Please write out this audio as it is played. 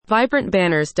Vibrant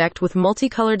banners decked with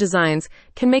multicolor designs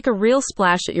can make a real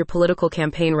splash at your political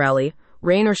campaign rally.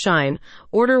 Rain or shine,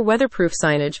 order weatherproof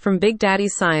signage from Big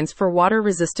Daddy's Signs for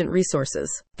water-resistant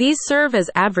resources. These serve as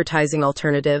advertising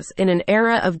alternatives in an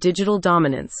era of digital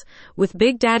dominance, with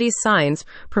Big Daddy's Signs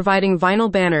providing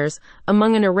vinyl banners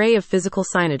among an array of physical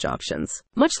signage options.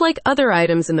 Much like other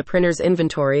items in the printer's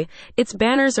inventory, its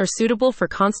banners are suitable for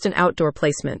constant outdoor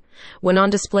placement. When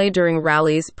on display during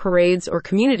rallies, parades, or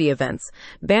community events,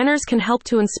 banners can help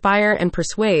to inspire and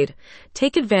persuade.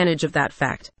 Take advantage of that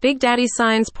fact. Big Daddy's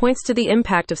Signs points to the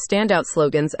impact of standout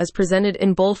slogans as presented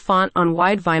in bold font on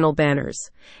wide vinyl banners.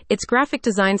 Its graphic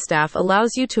design staff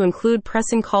allows you to include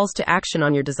pressing calls to action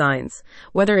on your designs.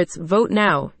 Whether it's "Vote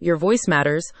Now," "Your Voice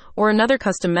Matters," or another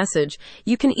custom message,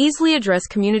 you can easily address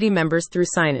community members through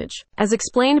signage. As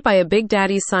explained by a Big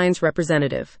Daddy's Signs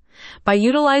representative, by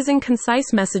utilizing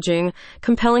concise messaging,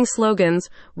 compelling slogans,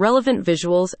 relevant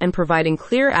visuals, and providing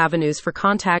clear avenues for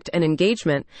contact and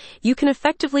engagement, you can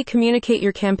effectively communicate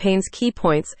your campaign's key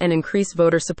points and increase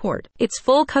voter support. Its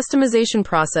full customization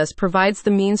process provides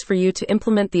the means for you to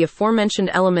implement the aforementioned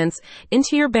elements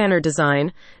into your banner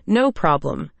design, no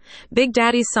problem. Big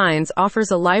Daddy's Signs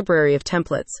offers a library of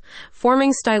templates,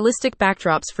 forming stylistic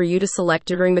backdrops for you to select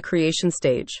during the creation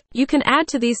stage. You can add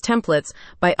to these templates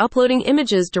by uploading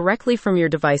images directly from your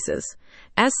devices.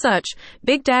 As such,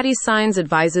 Big Daddy's Signs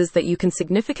advises that you can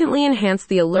significantly enhance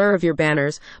the allure of your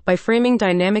banners by framing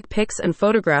dynamic pics and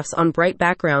photographs on bright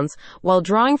backgrounds while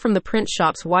drawing from the print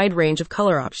shop's wide range of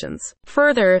color options.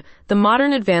 Further, the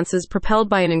modern advances propelled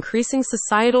by an increasing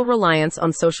societal reliance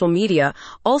on social media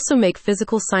also make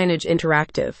physical signage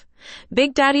interactive.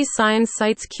 Big Daddy's Signs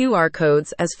cites QR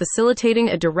codes as facilitating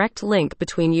a direct link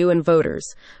between you and voters,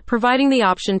 providing the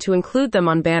option to include them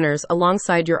on banners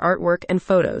alongside your artwork and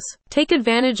photos. Take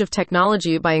advantage of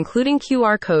technology by including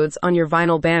QR codes on your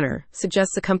vinyl banner,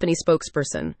 suggests a company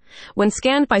spokesperson. When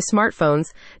scanned by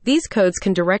smartphones, these codes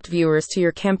can direct viewers to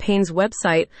your campaign's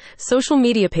website, social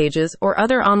media pages, or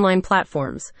other online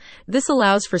platforms. This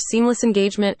allows for seamless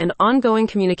engagement and ongoing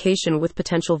communication with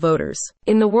potential voters.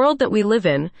 In the world that we live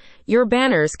in, your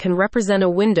banners can represent a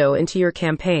window into your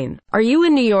campaign. Are you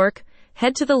in New York?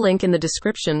 Head to the link in the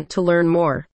description to learn more.